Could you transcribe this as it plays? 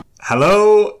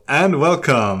Hello and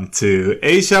welcome to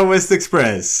Asia West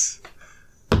Express.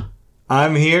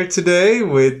 I'm here today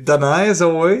with Danai as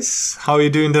always. How are you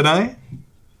doing, Danai?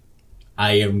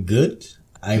 I am good.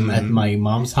 I'm at my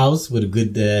mom's house with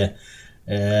good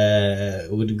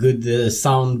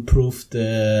soundproofed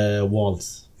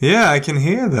walls. Yeah, I can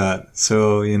hear that.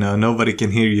 So, nobody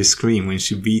can hear you scream when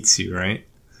she beats you, right?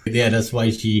 Yeah, that's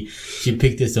why she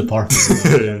picked this apartment when I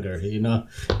was younger.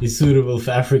 It's suitable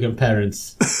for African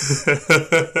parents.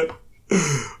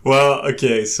 Well,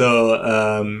 okay, so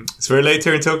it's very late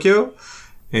here in Tokyo.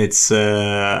 It's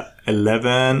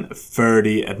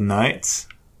 11:30 at night.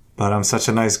 But I'm such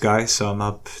a nice guy, so I'm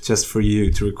up just for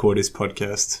you to record this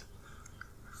podcast.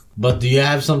 But do you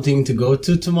have something to go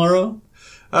to tomorrow?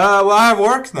 Well, I have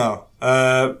work now.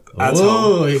 At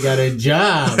home. You got a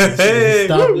job. Hey,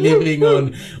 stop living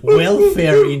on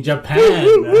welfare in Japan.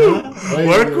 Huh?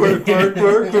 Work.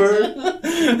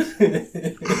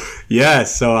 Yeah,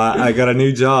 so I got a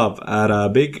new job at a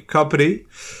big company.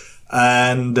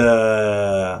 And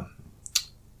I've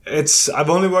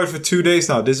only worked for 2 days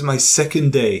now. This is my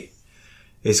second day.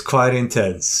 It's quite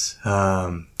intense.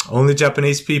 Only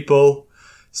Japanese people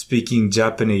speaking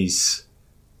Japanese,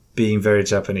 being very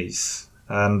Japanese.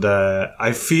 And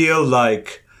I feel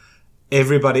like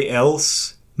everybody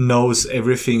else knows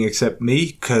everything except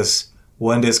me, because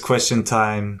when there's question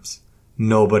times,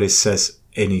 nobody says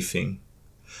anything.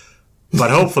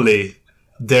 But hopefully,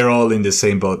 they're all in the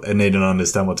same boat and they don't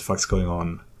understand what the fuck's going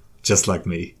on, just like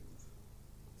me.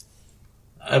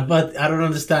 But I don't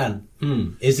understand.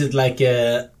 Is it like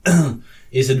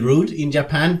is it rude in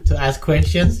Japan to ask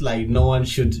questions? Like no one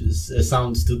should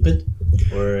sound stupid?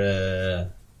 Or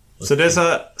so there's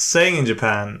a saying in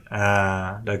Japan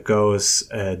that goes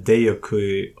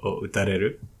 "deyoku o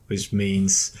utareru," which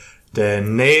means the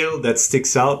nail that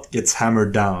sticks out gets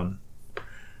hammered down.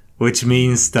 Which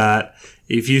means that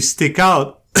if you stick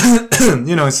out,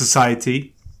 in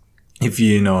society, if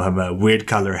you have a weird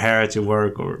color hair at your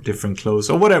work or different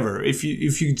clothes or whatever, if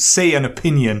you say an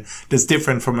opinion that's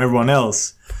different from everyone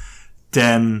else,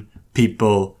 then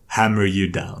people hammer you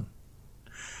down.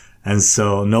 And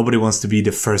so nobody wants to be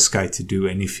the first guy to do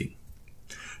anything.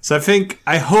 So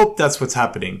I hope that's what's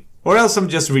happening. Or else I'm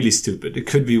just really stupid. It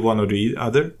could be one or the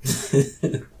other.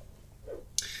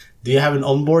 Do you have an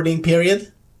onboarding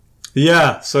period?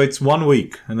 Yeah, so it's 1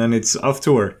 week and then it's off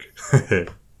to work.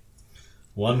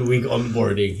 1 week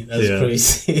onboarding. That's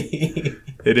crazy.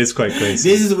 It is quite crazy.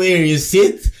 This is where you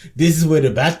sit. This is where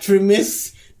the bathroom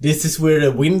is. This is where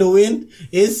the window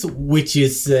is, which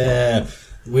you'll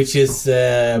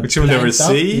never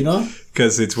see,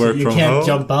 because it's work from home. You can't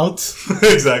jump out.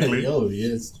 Exactly. Oh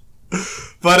yes.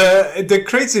 But the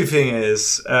crazy thing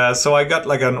is, so I got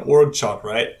like an org chart,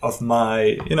 right, of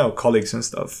my colleagues and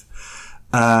stuff.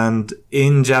 And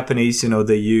in Japanese,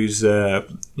 they use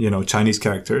Chinese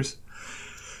characters.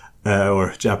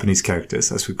 Or Japanese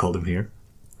characters, as we call them here.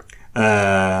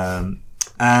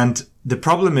 And the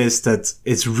problem is that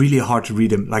it's really hard to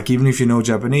read them. Like, even if you know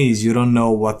Japanese, you don't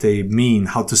know what they mean,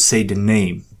 how to say the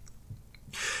name.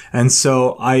 And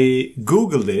so I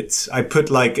Googled it. I put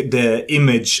like the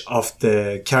image of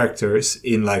the characters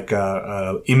in like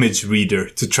a image reader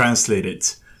to translate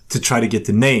it, to try to get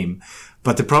the name.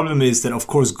 But the problem is that, of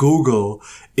course, Google,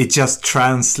 it just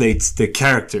translates the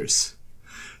characters.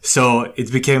 So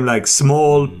it became like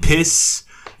small piss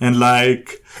and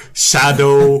like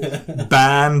shadow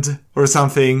band or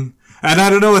something. And I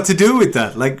don't know what to do with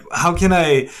that. Like, how can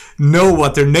I know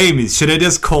what their name is? Should I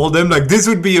just call them? Like, this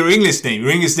would be your English name.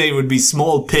 Your English name would be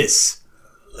small piss.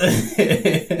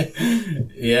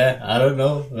 Yeah, I don't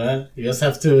know, man. You just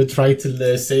have to try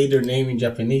to say their name in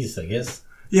Japanese, I guess.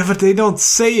 Yeah, but they don't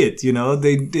say it,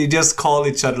 They just call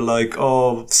each other like,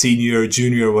 oh, senior,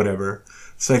 junior, whatever.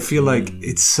 So I feel like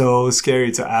it's so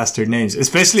scary to ask their names,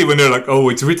 especially when they're like, oh,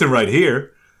 it's written right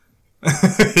here.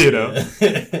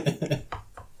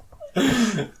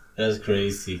 That's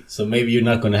crazy. So maybe you're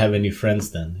not going to have any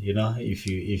friends then, if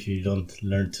you don't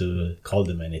learn to call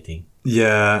them anything.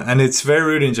 Yeah, and it's very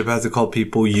rude in Japan to call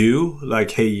people you, like,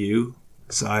 hey, you.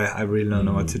 So I really don't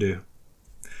know what to do.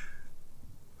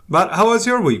 But how has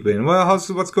your week been? Well,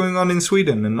 what's going on in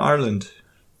Sweden and Ireland?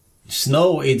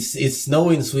 Snow. It's snow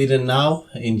in Sweden now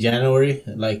in January,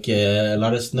 like a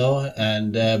lot of snow,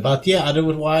 and but yeah,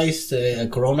 otherwise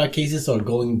corona cases are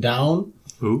going down.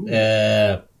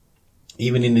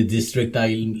 Even in the district I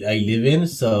live in,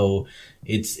 so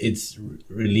it's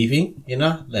relieving, and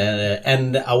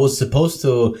I was supposed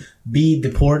to be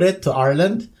deported to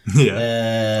Ireland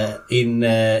in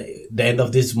the end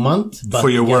of this month, but for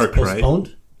your work, postponed.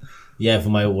 Right? Yeah, for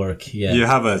my work. Yeah, you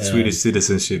have a Swedish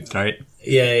citizenship, right?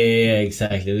 Yeah,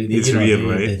 exactly. It's real,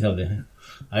 right?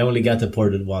 I only got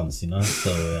deported once, you know,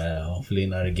 so hopefully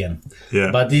not again.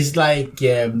 Yeah. But it's like,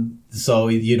 so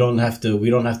we don't have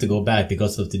to go back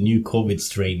because of the new COVID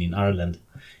strain in Ireland.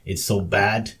 It's so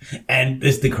bad. And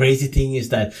the crazy thing is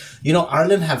that, you know,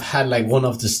 Ireland have had like one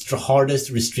of the hardest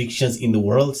restrictions in the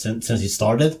world since it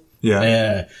started.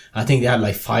 Yeah. I think they had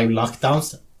like 5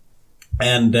 lockdowns.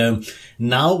 And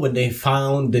now when they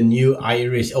found the new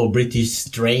Irish or British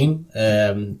strain,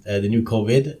 the new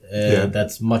COVID,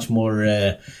 that's much more,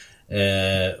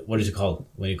 what is it called?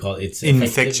 When you call it? It's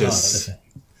infectious.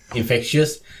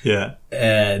 Infectious. Yeah.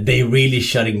 They really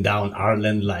shutting down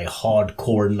Ireland like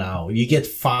hardcore now. You get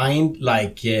fined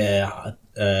like 200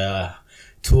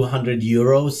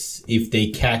 euros if they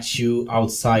catch you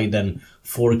outside and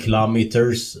 4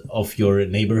 kilometers of your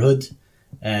neighborhood.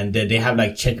 And they have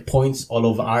like checkpoints all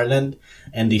over Ireland,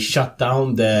 and they shut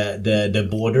down the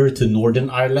border to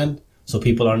Northern Ireland. So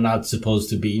people are not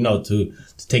supposed to be, you know, to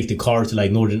take the car to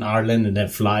like Northern Ireland and then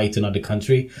fly to another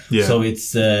country. Yeah. So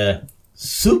it's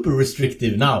super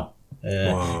restrictive now.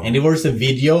 And there was a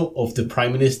video of the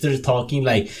prime minister talking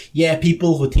like, yeah,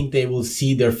 people who think they will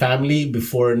see their family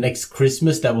before next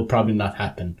Christmas, that will probably not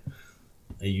happen.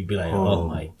 And you'd be like, oh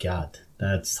my God,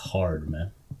 that's hard,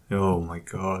 man. Oh my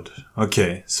God.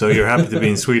 Okay, so you're happy to be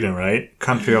in Sweden, right?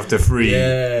 Country of the free.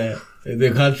 Yeah,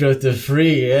 the country of the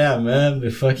free. Yeah, man.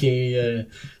 The fucking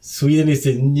Sweden is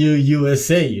the new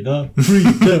USA. You know,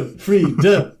 freedom,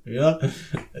 freedom. You know,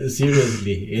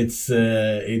 seriously, it's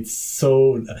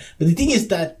so. But the thing is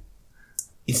that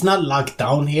it's not locked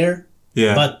down here.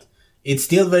 Yeah. But it's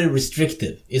still very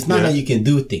restrictive. It's not that you can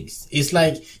do things. It's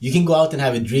like you can go out and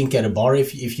have a drink at a bar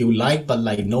if you like, but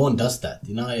like no one does that.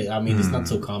 You know, I mean, it's not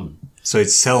so common. So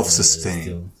it's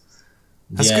self-sustained.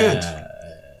 That's good.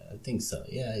 I think so.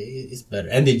 Yeah, it's better.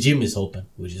 And the gym is open,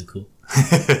 which is cool.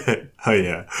 Oh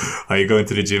yeah. Are you going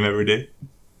to the gym every day?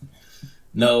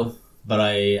 No, but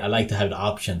I like to have the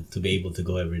option to be able to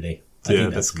go every day. I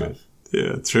think that's good. enough.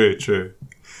 Yeah, true.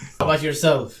 How about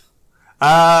yourself?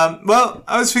 Well,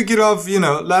 I was thinking of, you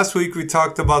know, last week we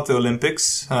talked about the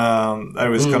Olympics. I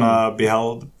was gonna be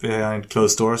held behind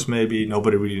closed doors, maybe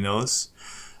nobody really knows.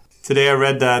 Today I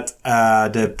read that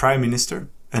the Prime Minister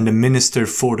and the Minister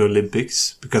for the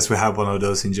Olympics, because we have one of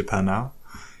those in Japan now,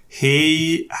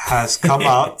 he has come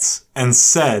out and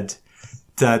said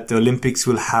that the Olympics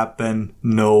will happen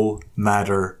no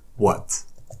matter what.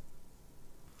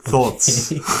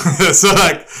 Thoughts? So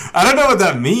like, I don't know what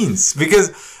that means,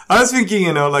 because I was thinking,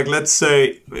 you know, like, let's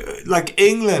say, like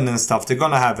England and stuff, they're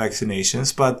gonna have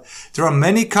vaccinations, but there are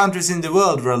many countries in the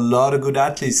world where a lot of good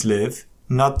athletes live,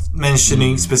 not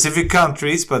mentioning specific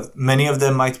countries, but many of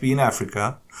them might be in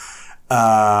Africa,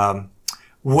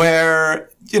 where,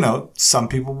 you know, some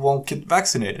people won't get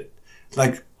vaccinated.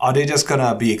 Like, are they just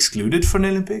gonna be excluded from the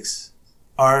Olympics?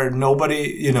 Are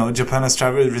nobody, you know, Japan has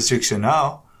travel restriction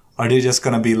now, are they just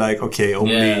gonna be like, okay,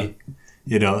 only...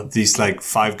 you know, these like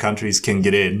 5 countries can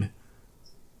get in.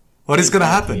 What is going to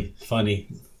happen? Funny.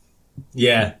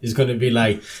 Yeah, it's going to be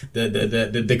like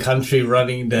the country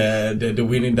running the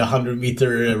winning the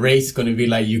 100-meter race going to be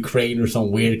like Ukraine or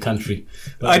some weird country.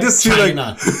 Like I just feel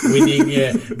China winning,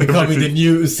 becoming the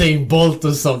new Usain Bolt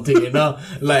or something, you know,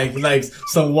 like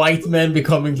some white man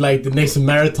becoming like the next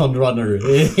marathon runner.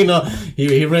 You know,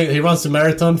 he runs a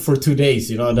marathon for 2 days.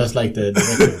 You know, that's like the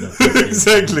record.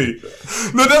 Exactly.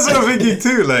 No, that's what I'm thinking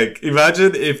too. Like,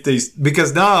 imagine if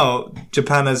because now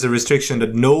Japan has a restriction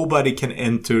that nobody can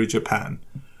enter Japan.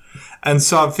 And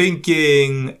so I'm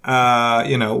thinking,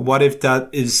 you know, what if that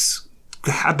is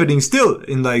happening still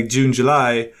in like June,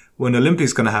 July, when the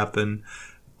Olympics going to happen?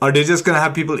 Are they just going to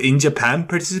have people in Japan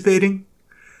participating?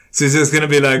 So it's just going to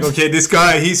be like, okay, this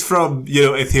guy, he's from, you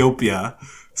know, Ethiopia.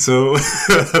 So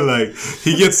like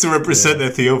he gets to represent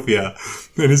Ethiopia.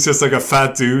 And it's just like a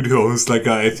fat dude who owns like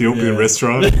a Ethiopian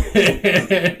restaurant.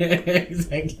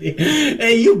 Exactly.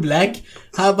 Hey, you black.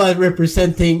 How about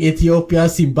representing Ethiopia,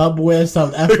 Zimbabwe,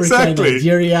 South Africa,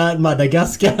 Nigeria,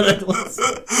 Madagascar?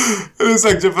 It's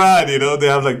like Japan, you know, they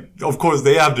have like, of course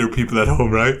they have their people at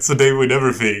home, right? So they win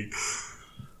everything.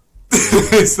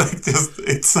 It's like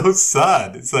it's so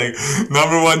sad. It's like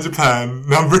number 1 Japan,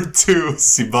 number 2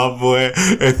 Zimbabwe,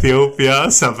 Ethiopia,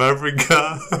 South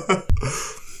Africa.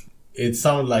 It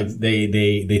sounds like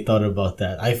they thought about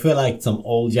that. I feel like some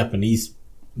old Japanese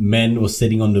men was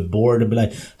sitting on the board and be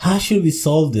like, how should we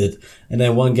solve it? And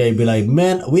then one guy be like,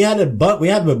 man, we have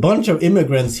a bunch of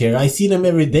immigrants here. I see them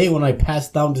every day when I pass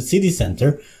down the city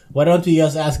center. Why don't we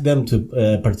just ask them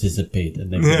to participate?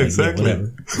 And then exactly.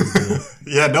 Whatever.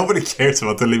 Yeah, nobody cares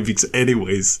about the Olympics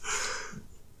anyways.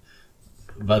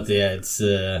 But yeah, it's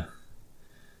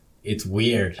it's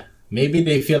weird. Maybe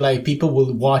they feel like people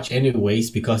will watch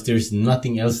anyways because there's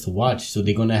nothing else to watch. So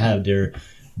they're gonna have the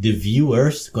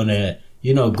viewers gonna,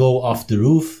 you know, go off the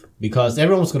roof because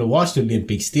everyone's gonna watch the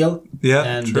Olympics still. Yeah,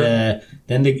 and true.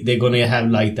 then they're gonna have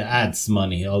like the ads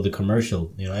money, all the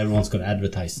commercial. You know, everyone's gonna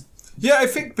advertise. Yeah, I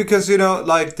think because, you know,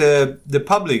 like the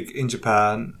public in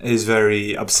Japan is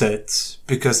very upset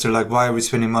because they're like, why are we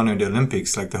spending money on the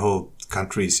Olympics? Like the whole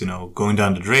country's, you know, going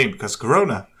down the drain because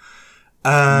Corona.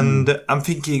 And I'm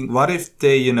thinking, what if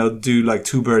they, you know, do like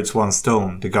two birds, one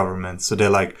stone, the government? So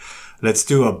they're like, let's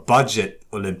do a budget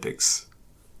Olympics.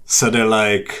 So they're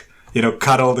like, you know,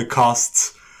 cut all the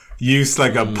costs, use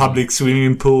like a public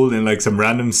swimming pool in like some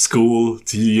random school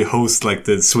to host like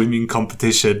the swimming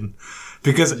competition.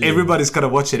 Because everybody's got to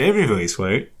watch it anyways,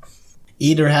 right?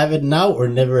 Either have it now or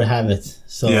never have it.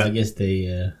 So I guess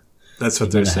they... that's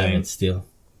what they're saying. Have it still.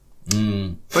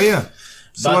 But yeah.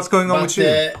 So what's going on with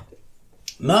you?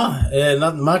 No,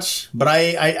 not much. But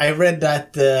I read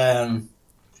that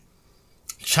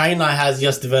China has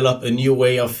just developed a new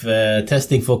way of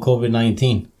testing for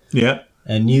COVID-19. Yeah.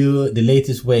 The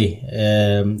latest way.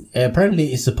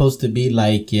 Apparently it's supposed to be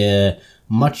like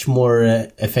much more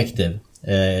effective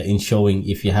in showing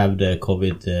if you have the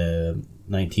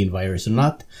COVID-19 virus or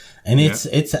not. And it's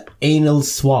an anal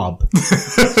swab.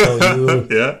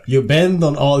 So you bend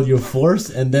on all your fours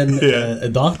and then a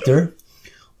doctor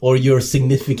or your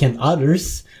significant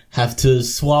others have to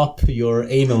swap your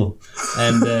anal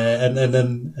and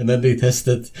then they test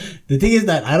it. The thing is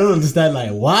that I don't understand,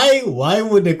 like, why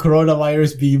would the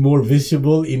coronavirus be more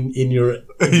visible in your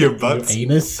butt, your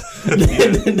anus than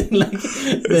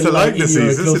it's a lung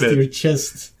disease, close isn't to it? your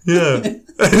chest? Yeah.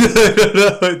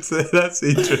 No, that's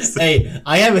interesting. Hey,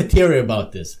 I have a theory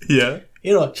about this. Yeah.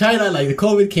 You know, China, like the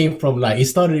COVID came from like, it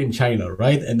started in China,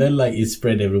 right? And then like it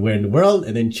spread everywhere in the world.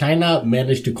 And then China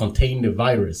managed to contain the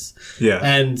virus. Yeah.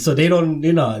 And so they don't,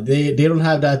 you know, they don't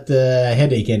have that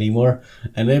headache anymore.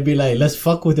 And they'll be like, let's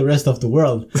fuck with the rest of the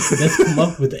world. Let's come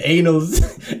up with anal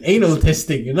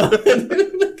testing, you know?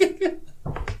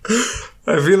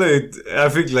 I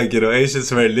think like, you know,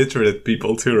 Asians are very literate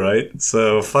people too, right?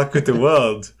 So fuck with the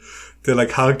world. They're like,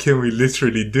 how can we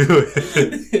literally do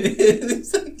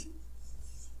it?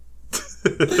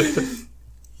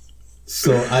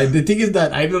 So the thing is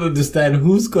that I don't understand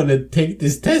who's gonna take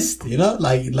this test, you know,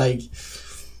 like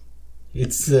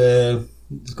it's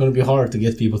gonna be hard to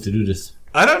get people to do this.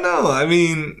 I don't know. I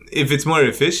mean, if it's more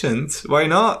efficient, why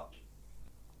not?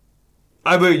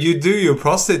 But you do your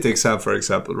prostate exam, for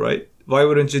example, right? Why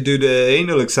wouldn't you do the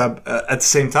anal exam at the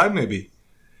same time, maybe?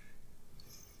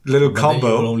 Little combo.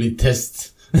 They will only test.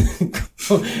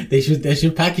 They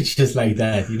should package this like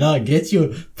that, you know. Get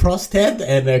your prostate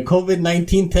and a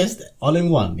COVID-19 test all in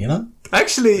one, you know.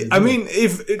 Actually, I mean,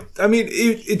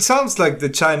 it sounds like the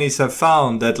Chinese have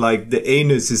found that like the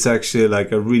anus is actually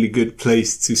like a really good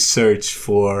place to search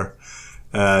for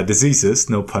diseases.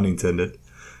 No pun intended.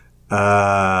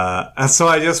 And so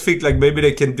I just think like maybe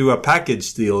they can do a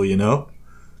package deal, you know,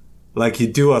 like you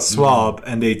do a swab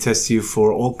and they test you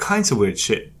for all kinds of weird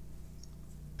shit.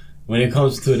 When it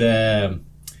comes to the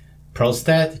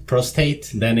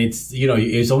prostate, then it's, you know,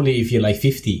 it's only if you're like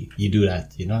 50 you do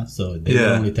that, you know. So they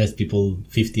only test people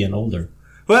 50 and older.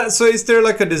 Well, so is there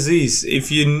like a disease if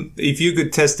you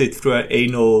could test it through an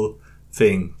anal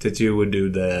thing that you would do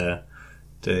the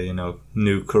you know,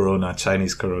 new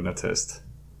Chinese corona test?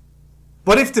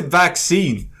 What if the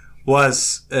vaccine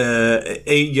was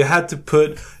you had to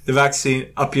put the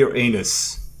vaccine up your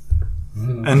anus,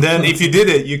 and then if you did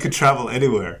it, you could travel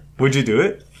anywhere? Would you do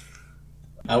it?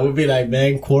 I would be like,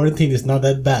 man, quarantine is not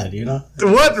that bad, you know?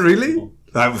 What, really?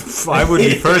 I would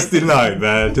be first in line,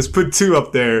 man. Just put two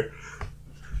up there.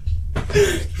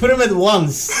 Put them at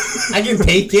once. I can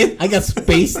take it. I got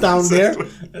space down there.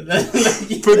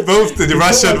 Put both the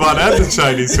Russian one and the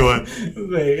Chinese one.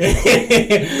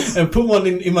 And put one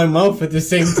in my mouth at the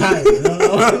same time, you know?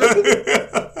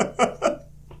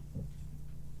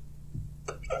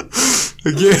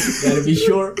 Okay. Gotta be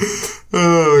sure.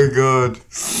 Oh my god.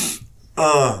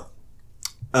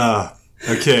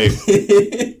 Okay.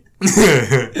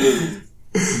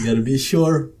 You gotta be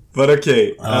sure. But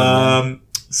okay.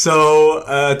 So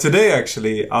today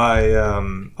actually, I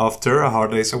after a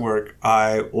hard day's of work,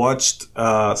 I watched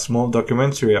a small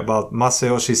documentary about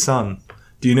Masayoshi Son.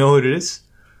 Do you know who it is?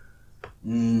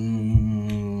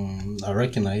 I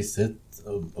recognize it,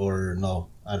 or no,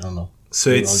 I don't know. So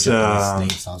it's name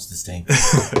sounds the same.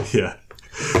 Yeah.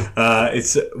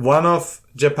 It's one of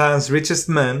Japan's richest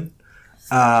men.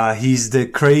 He's the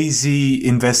crazy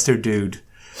investor dude.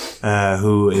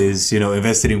 who is,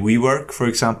 invested in WeWork, for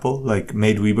example, like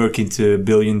made WeWork into $1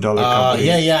 billion company.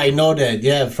 Yeah, I know that.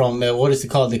 Yeah, from what is it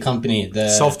called? The company, the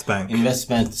SoftBank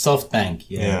investment, SoftBank.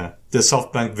 Yeah, the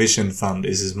SoftBank Vision Fund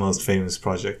is his most famous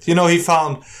project. He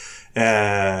found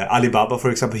Alibaba, for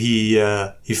example. He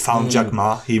found Jack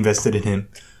Ma. He invested in him.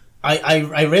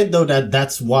 I read though that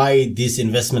that's why this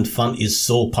investment fund is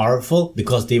so powerful,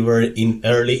 because they were an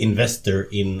early investor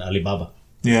in Alibaba.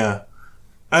 Yeah,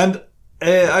 and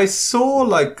I saw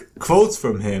like quotes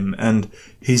from him, and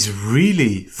he's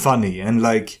really funny, and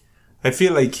like I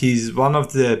feel like he's one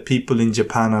of the people in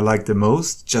Japan I like the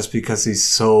most, just because he's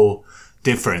so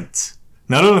different,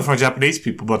 not only from Japanese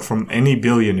people but from any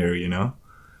billionaire.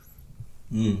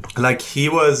 Like he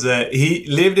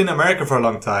lived in America for a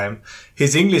long time.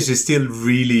 His English is still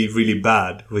really, really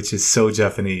bad, which is so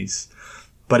Japanese.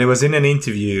 But it was in an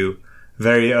interview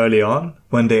very early on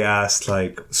when they asked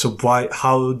like, so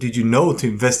how did you know to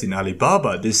invest in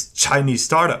Alibaba, this Chinese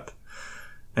startup?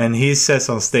 And he says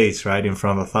on stage, right, in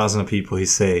front of 1,000 people, he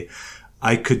say,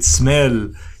 I could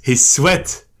smell his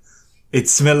sweat. It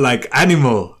smelled like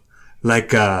animal,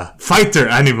 like a fighter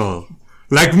animal,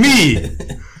 like me.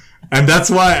 And that's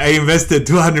why I invested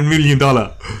 $200 million.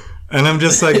 And I'm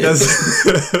just like,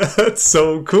 that's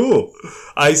so cool.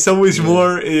 I so wish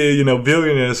more,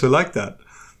 billionaires were like that.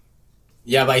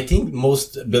 Yeah, but I think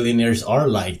most billionaires are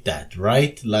like that,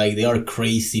 right? Like they are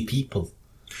crazy people.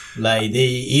 Like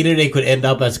they could end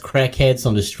up as crackheads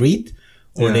on the street,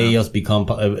 or they just become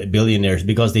billionaires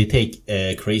because they take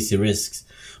crazy risks.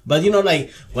 But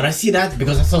like when I see that,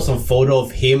 because I saw some photo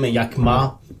of him and Jack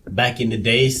Ma back in the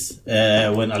days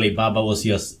when Alibaba was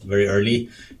just very early,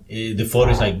 the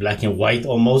photo is like black and white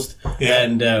almost,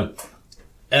 and I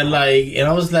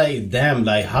was like, damn,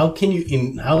 like how can you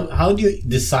how do you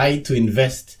decide to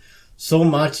invest so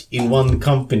much in one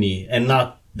company and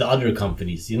not the other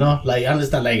companies? Like I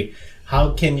understand, like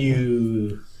how can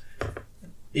you?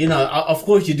 Of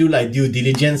course you do like due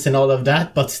diligence and all of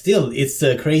that, but still it's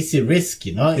a crazy risk,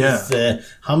 It's,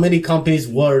 how many companies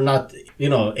were not,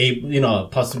 a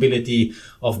possibility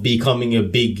of becoming a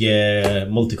big,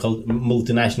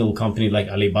 multinational company like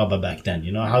Alibaba back then,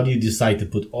 How do you decide to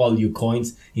put all your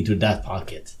coins into that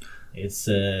pocket? It's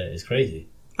crazy.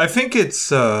 I think it's,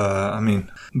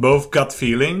 both gut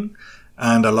feeling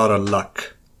and a lot of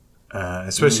luck,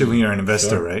 especially when you're an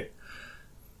investor, sure. Right?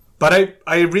 But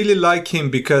I really like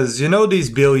him because, these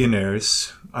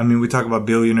billionaires, we talk about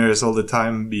billionaires all the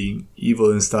time being evil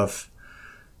and stuff.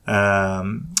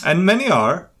 And many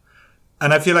are.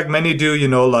 And I feel like many do,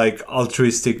 like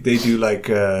altruistic, they do like,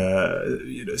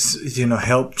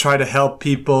 try to help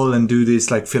people and do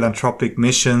these like philanthropic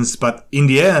missions. But in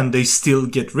the end, they still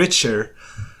get richer.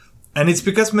 And it's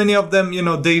because many of them,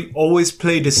 they always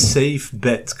play the safe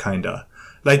bet, kinda.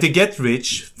 Like they get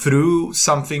rich through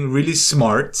something really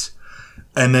smart,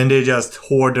 and then they just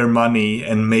hoard their money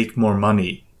and make more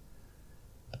money.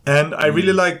 And I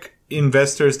really like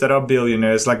investors that are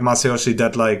billionaires, like Masayoshi,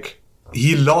 that like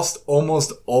he lost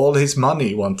almost all his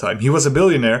money one time. He was a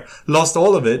billionaire, lost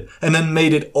all of it, and then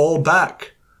made it all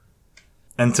back.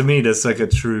 And to me, that's like a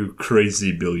true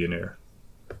crazy billionaire.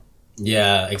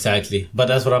 Yeah, exactly. But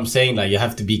that's what I'm saying. Like, you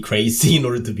have to be crazy in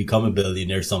order to become a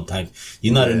billionaire sometimes.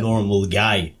 You're not a normal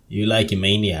guy. You're like a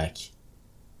maniac.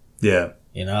 Yeah.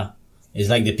 It's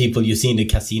like the people you see in the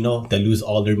casino that lose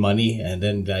all their money, and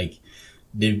then like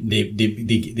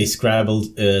they scrabble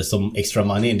some extra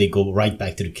money and they go right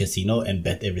back to the casino and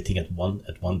bet everything at one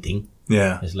thing.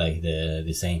 Yeah. It's like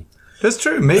the same. That's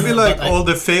true. Maybe like all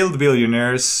the failed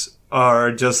billionaires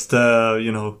are just,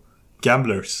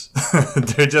 gamblers.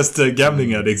 They're just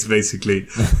gambling addicts, basically.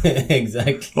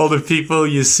 Exactly. All the people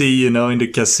you see, in the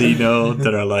casino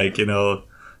that are like, in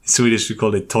Swedish we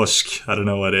call it torsk. I don't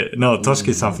know what it. No, torsk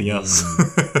is something else.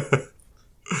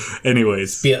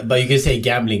 Anyways. But you can say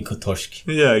gambling torsk.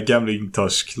 Yeah, gambling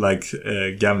torsk, like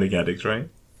gambling addict, right?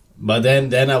 But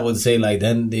then I would say like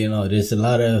there's a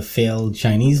lot of failed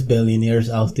Chinese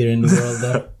billionaires out there in the world.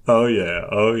 There. Oh yeah.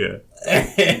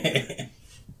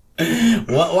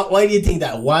 Why do you think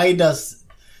that? Why does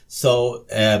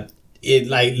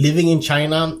living in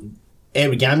China,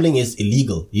 gambling is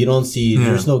illegal. You don't see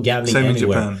there's no gambling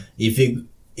anywhere. If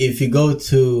you go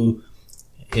to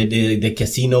the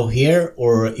casino here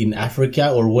or in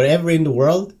Africa or wherever in the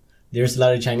world, there's a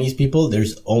lot of Chinese people.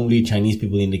 There's only Chinese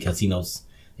people in the casinos,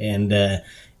 and I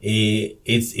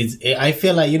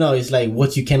feel like it's like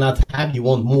what you cannot have, you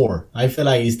want more. I feel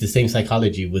like it's the same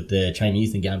psychology with the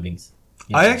Chinese and gamblings.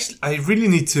 I really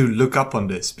need to look up on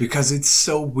this because it's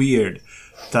so weird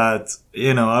that,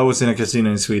 I was in a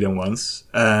casino in Sweden once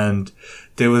and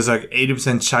there was like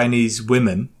 80% Chinese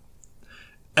women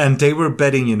And they were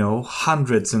betting,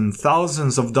 hundreds and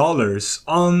thousands of dollars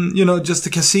on, just a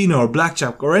casino or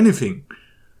blackjack or anything.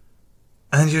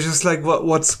 And you're just like,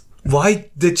 why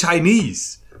the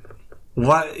Chinese?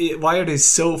 Why are they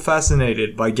so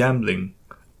fascinated by gambling?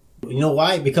 You know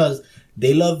why? Because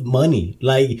they love money.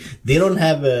 Like, they don't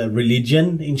have a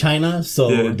religion in China,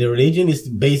 so the religion is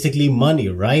basically money,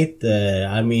 right?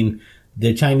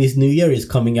 The Chinese New Year is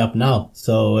coming up now.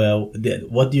 So,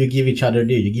 what do you give each other?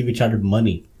 You give each other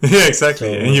money. Yeah,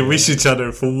 exactly. So, and you wish each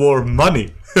other for more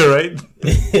money, right?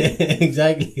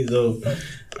 Exactly. So,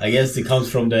 I guess it comes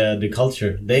from the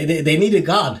culture. They need a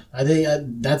god.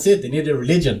 That's it. They need a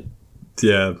religion.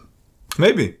 Yeah,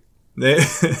 maybe.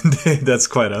 That's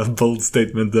quite a bold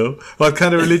statement, though. What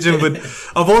kind of religion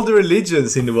of all the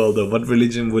religions in the world, though, what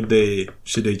religion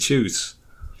should they choose?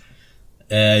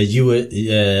 Jewism?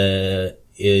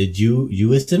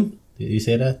 Did you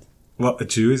say that? Well,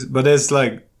 Jews, but there's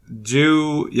like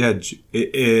Jew. Yeah,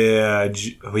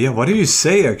 what do you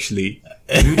say actually?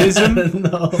 Judaism?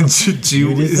 No.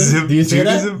 Judaism? Do you say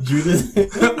that?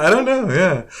 Judaism? I don't know.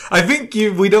 Yeah, I think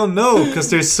we don't know because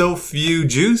there's so few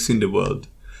Jews in the world.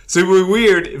 So it would be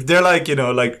weird if they're like,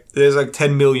 there's like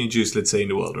 10 million Jews, let's say, in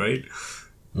the world, right?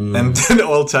 And then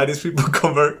all Chinese people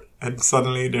convert, and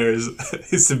suddenly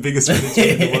it's the biggest religion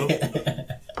in the world.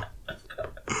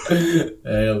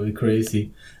 That'll be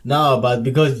crazy. No, but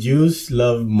because Jews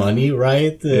love money,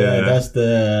 right? That's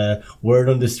the word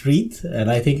on the street,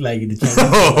 and I think like the Chinese.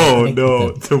 Oh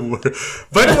no, the word.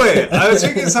 By the way, I was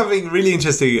thinking something really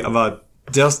interesting about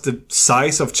just the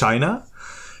size of China.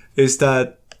 Is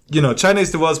that China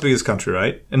is the world's biggest country,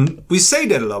 right? And we say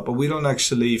that a lot, but we don't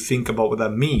actually think about what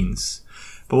that means.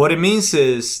 But what it means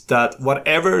is that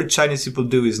whatever Chinese people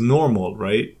do is normal,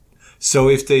 right? So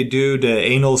if they do the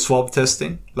anal swab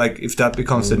testing, like if that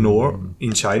becomes the norm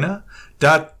in China,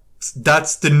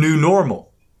 that's the new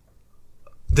normal.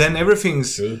 Then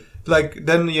everything's like,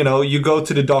 then, you go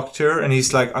to the doctor and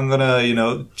he's like, I'm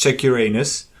gonna, check your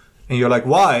anus. And you're like,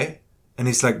 why? And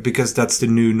he's like, because that's the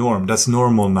new norm. That's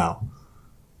normal now.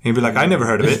 And you'd be like, I never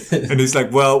heard of it. And he's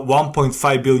like, well,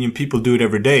 1.5 billion people do it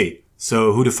every day.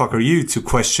 So who the fuck are you to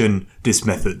question this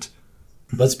method?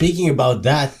 But speaking about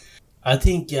that, I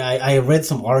think I read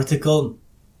some article.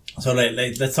 So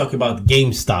let's talk about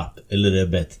Gamestop a little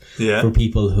bit. Yeah. For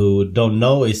people who don't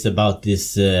know, it's about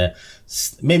this.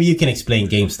 Maybe you can explain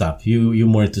Gamestop. You're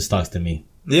more into stocks than me.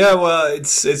 Yeah, well,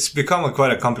 it's become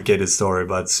quite a complicated story,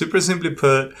 but super simply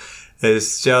put, it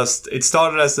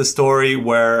started as the story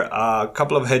where a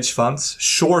couple of hedge funds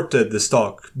shorted the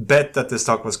stock, bet that the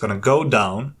stock was going to go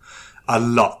down a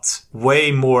lot,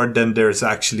 way more than there's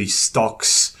actually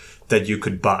stocks that you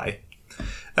could buy.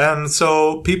 And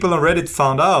so people on Reddit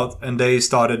found out and they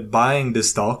started buying the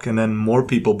stock, and then more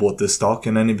people bought the stock,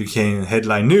 and then it became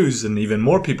headline news and even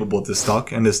more people bought the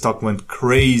stock, and the stock went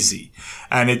crazy.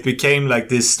 And it became like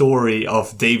this story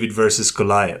of David versus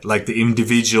Goliath, like the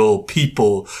individual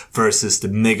people versus the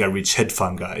mega rich hedge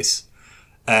fund guys.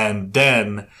 And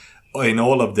then in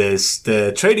all of this,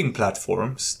 the trading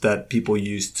platforms that people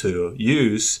used to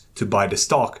buy the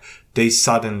stock, they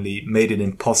suddenly made it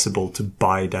impossible to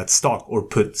buy that stock or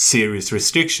put serious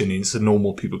restriction in, so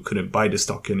normal people couldn't buy the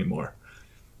stock anymore.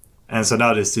 And so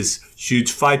now there's this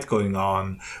huge fight going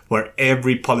on where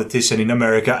every politician in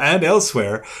America and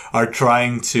elsewhere are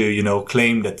trying to,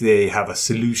 claim that they have a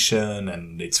solution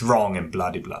and it's wrong and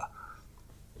blah, blah, blah.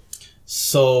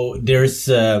 So there's,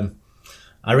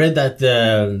 I read that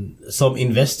some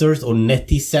investors or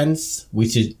netizens,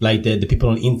 which is like the people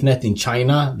on the internet in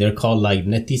China, they're called like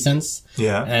netizens.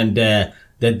 Yeah. And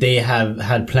that they have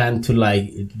had planned to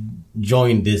like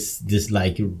join this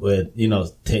like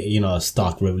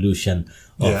stock revolution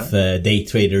of day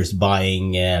traders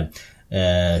buying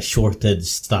shorted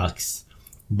stocks.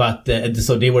 But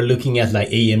so they were looking at like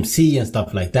AMC and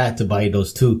stuff like that to buy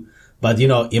those too. But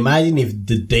imagine if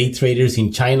the day traders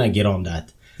in China get on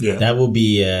that. Yeah. That would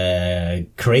be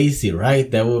crazy, right?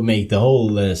 That would make the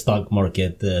whole stock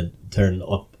market turn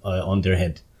up on their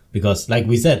head. Because like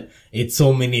we said, it's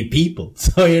so many people.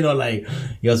 So, like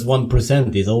just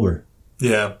 1% is over.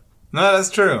 Yeah. No, that's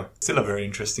true. Still a very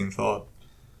interesting thought.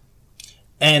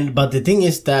 But the thing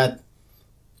is that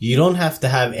you don't have to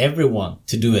have everyone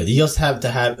to do it. You just have to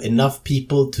have enough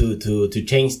people to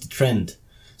change the trend.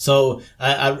 So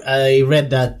I read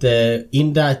that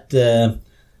in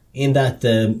that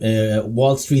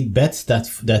Wall Street Bets, that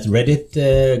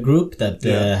Reddit group that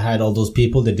had all those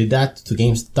people that did that to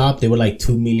GameStop, they were like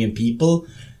 2 million people,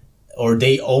 or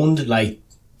they owned like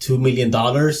 $2 million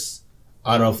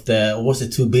out of the, or was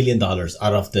it $2 billion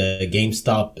out of the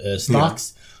GameStop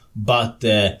stocks? Yeah. But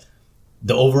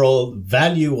the overall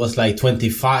value was like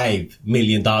 $25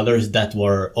 million that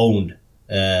were owned,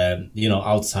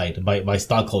 outside by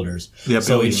stockholders. Yeah,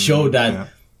 so it showed that,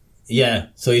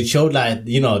 so it showed that,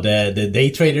 the day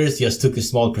traders just took a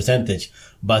small percentage,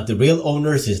 but the real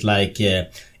owners is like,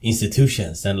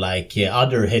 institutions and like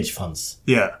other hedge funds.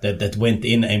 That went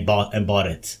in and bought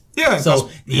it. Yeah. So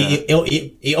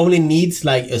it only needs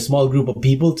like a small group of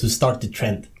people to start the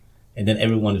trend, and then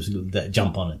everyone will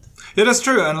jump on it. Yeah, that's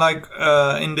true. And like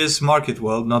in this market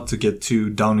world, not to get too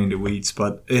down in the weeds,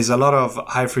 but there's a lot of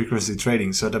high frequency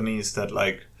trading. So that means that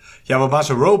like you have a bunch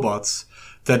of robots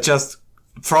that just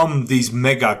from these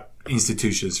mega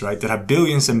institutions, right, that have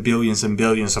billions and billions and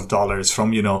billions of dollars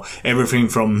from, everything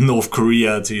from North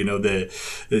Korea to,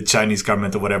 the Chinese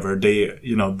government or whatever.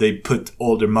 They put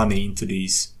all their money into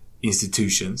these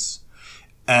institutions,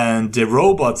 and the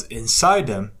robots inside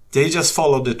them, they just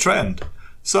follow the trend.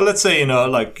 So let's say,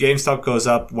 like Gamestop goes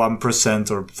up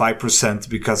 1% or 5%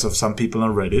 because of some people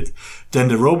on Reddit. Then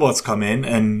the robots come in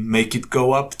and make it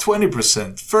go up 20%,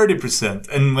 30%.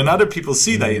 And when other people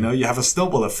see that, you have a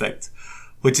snowball effect,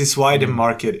 which is why the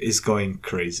market is going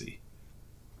crazy.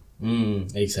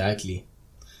 Exactly.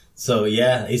 So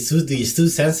yeah, it's too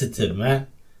sensitive, man.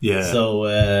 Yeah.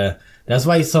 So, that's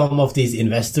why some of these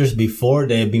investors before,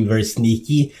 they've been very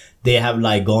sneaky. They have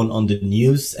like gone on the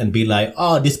news and be like,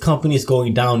 oh, this company is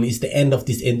going down. It's the end of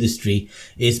this industry.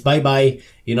 It's bye-bye,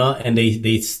 and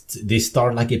they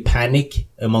start like a panic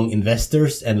among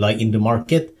investors and like in the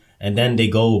market. And then they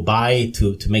go buy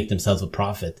to make themselves a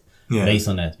profit based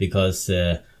on that. Because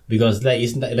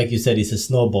like you said, it's a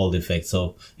snowball effect.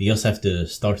 So you just have to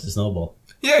start the snowball.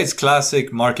 Yeah, it's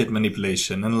classic market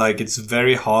manipulation. And like, it's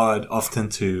very hard often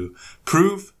to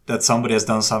prove that somebody has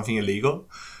done something illegal.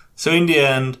 So in the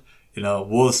end,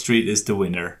 Wall Street is the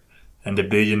winner and the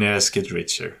billionaires get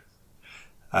richer.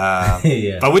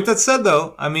 But with that said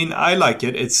though, I mean, I like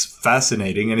it. It's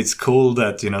fascinating and it's cool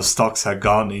that, stocks have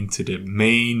gone into the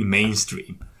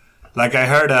mainstream. Like I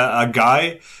heard a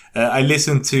guy, I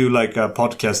listened to like a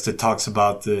podcast that talks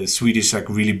about the Swedish, like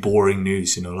really boring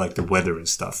news, like the weather and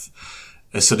stuff.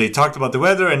 So they talked about the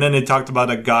weather, and then they talked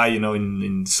about a guy,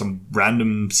 in some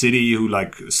random city who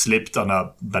like slipped on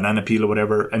a banana peel or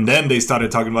whatever. And then they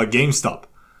started talking about GameStop.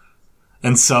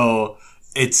 And so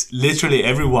it's literally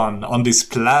everyone on this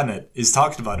planet is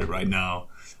talking about it right now,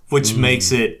 which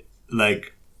makes it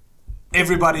like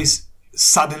everybody's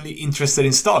suddenly interested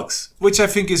in stocks, which I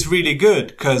think is really good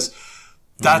because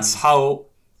that's how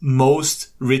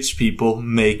most rich people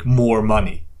make more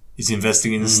money. Is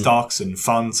investing in stocks and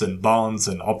funds and bonds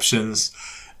and options,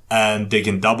 and they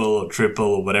can double or triple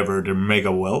or whatever their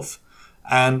mega wealth.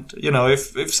 And,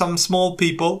 if some small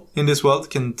people in this world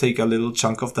can take a little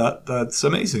chunk of that, that's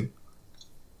amazing.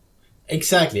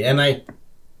 Exactly. And I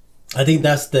think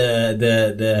that's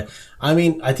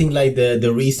I think like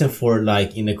the reason for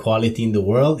like inequality in the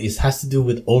world has to do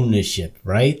with ownership,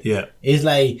 right? Yeah. It's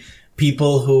like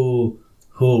people who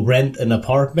rent an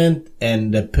apartment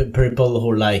and the people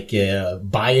who like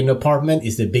buy an apartment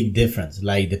is the big difference.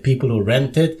 Like the people who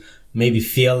rent it maybe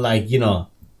feel like,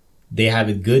 they have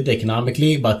it good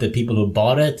economically, but the people who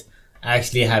bought it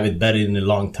actually have it better in the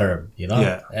long term,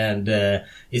 Yeah. And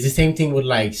it's the same thing with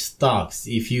like stocks.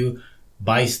 If you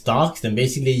buy stocks, then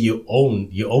basically you're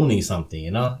owning something,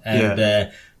 and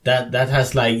that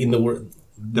has like in the world,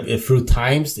 through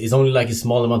times, it's only like a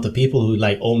small amount of people who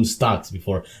like own stocks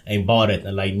before and bought it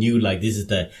and like knew like this is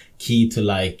the key to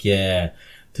like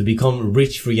to become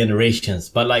rich for generations.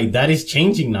 But like that is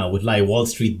changing now with like Wall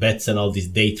Street bets and all these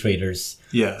day traders.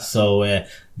 Yeah. So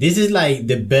this is like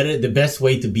the best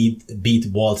way to beat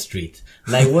Wall Street.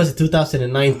 Like was it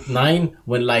 2009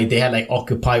 when like they had like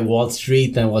Occupy Wall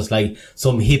Street and was like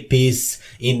some hippies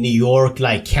in New York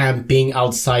like camping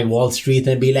outside Wall Street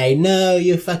and be like, no,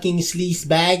 you fucking sleaze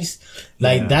bags.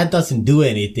 Like that doesn't do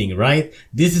anything, right?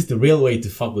 This is the real way to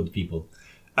fuck with people.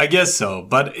 I guess so.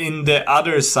 But in the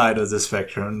other side of the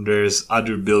spectrum, there's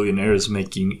other billionaires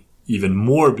making even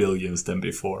more billions than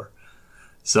before.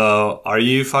 So are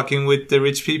you fucking with the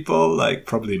rich people? Like,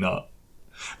 probably not.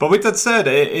 But with that said,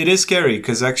 it is scary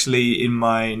because actually in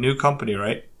my new company,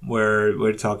 right, where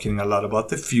we're talking a lot about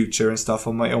the future and stuff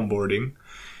on my onboarding.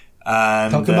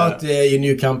 And talk about your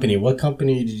new company. What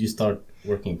company did you start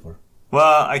working for?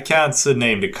 Well, I can't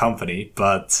name the company,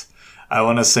 but I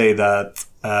want to say that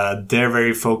they're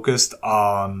very focused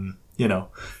on,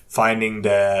 finding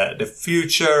the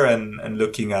future and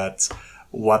looking at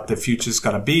what the future is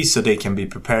going to be so they can be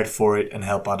prepared for it and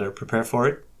help others prepare for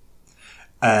it.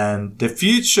 And the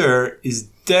future is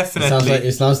definitely...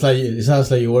 It sounds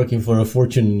like you're working for a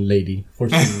fortune lady.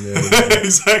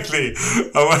 Exactly.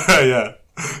 Yeah.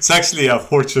 It's actually a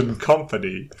fortune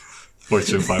company.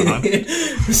 Fortune 500.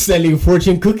 Selling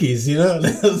fortune cookies, you know?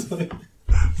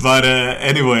 But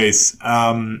anyways,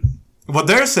 what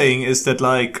they're saying is that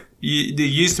like there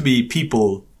used to be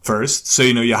people first. So,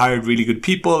 you know, you hired really good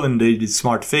people and they did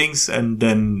smart things and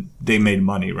then they made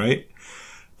money, right?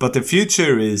 But the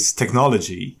future is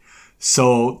technology.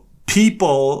 So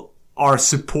people are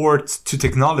support to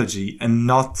technology and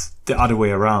not the other way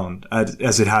around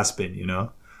as it has been, you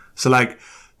know? So like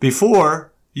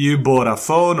before you bought a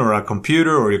phone or a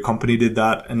computer or your company did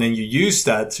that and then you used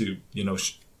that to, you know,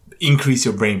 increase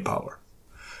your brain power.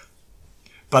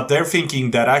 But they're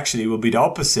thinking that actually will be the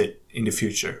opposite in the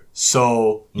future.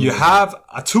 So you have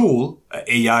a tool,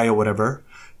 AI or whatever,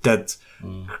 that,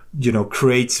 you know,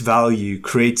 creates value,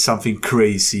 creates something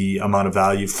crazy amount of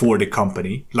value for the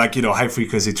company. Like, you know, high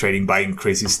frequency trading, buying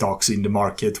crazy stocks in the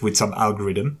market with some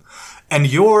algorithm. And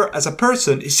you're, as a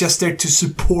person, is just there to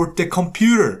support the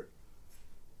computer.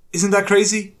 Isn't that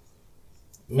crazy?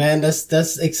 Man,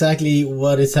 that's exactly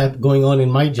what is going on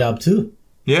in my job too.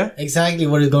 Yeah? Exactly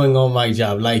what is going on in my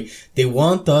job. Like, they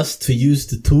want us to use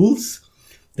the tools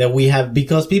that we have,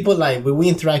 because people, like, when we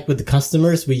interact with the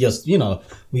customers, we just, you know,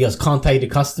 we just contact the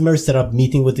customer, set up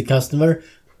meeting with the customer,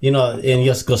 you know, and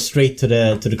just go straight to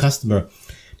the customer.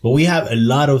 But we have a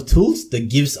lot of tools that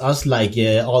gives us like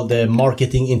all the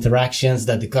marketing interactions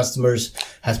that the customers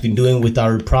has been doing with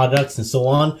our products and so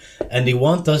on. And they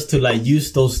want us to like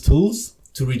use those tools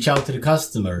to reach out to the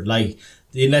customer. Like,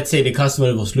 let's say the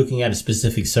customer was looking at a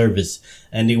specific service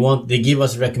and they give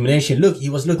us a recommendation. Look, he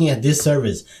was looking at this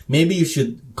service. Maybe you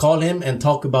should call him and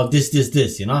talk about this,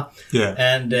 you know? Yeah.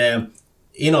 And,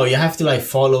 you know, you have to like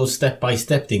follow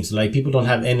step-by-step things. Like, people don't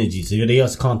have energy, so they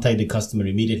just contact the customer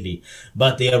immediately.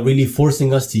 But they are really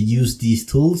forcing us to use these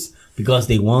tools because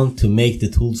they want to make the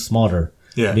tools smarter.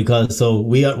 Yeah. Because so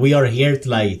we are here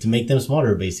to make them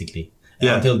smarter, basically.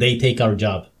 Yeah. Until they take our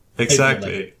job.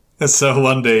 Exactly. And so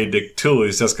one day the tool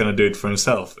is just going to do it for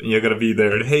himself. And you're going to be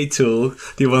there. Hey, tool,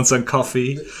 do you want some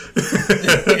coffee?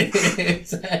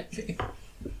 Exactly.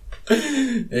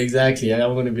 Exactly.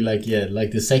 I'm going to be like, yeah,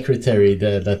 like the secretary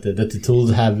that the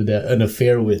tools have an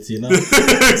affair with, you know?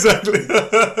 Exactly.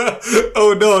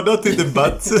 Oh no, not in the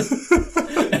butt.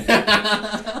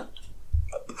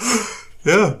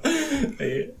 Yeah.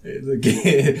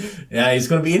 Yeah, it's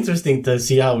going to be interesting to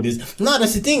see how it is. No,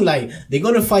 that's the thing. Like, they're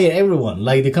going to fire everyone.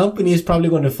 Like, the company is probably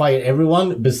going to fire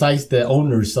everyone besides the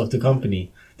owners of the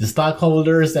company, the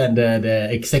stockholders and the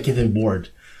executive board.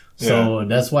 So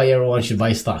that's why everyone should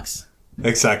buy stocks.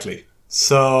 Exactly.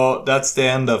 So that's the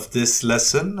end of this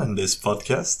lesson and this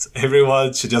podcast.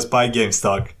 Everyone should just buy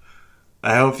Gamestop.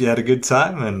 I hope you had a good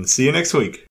time and see you next week.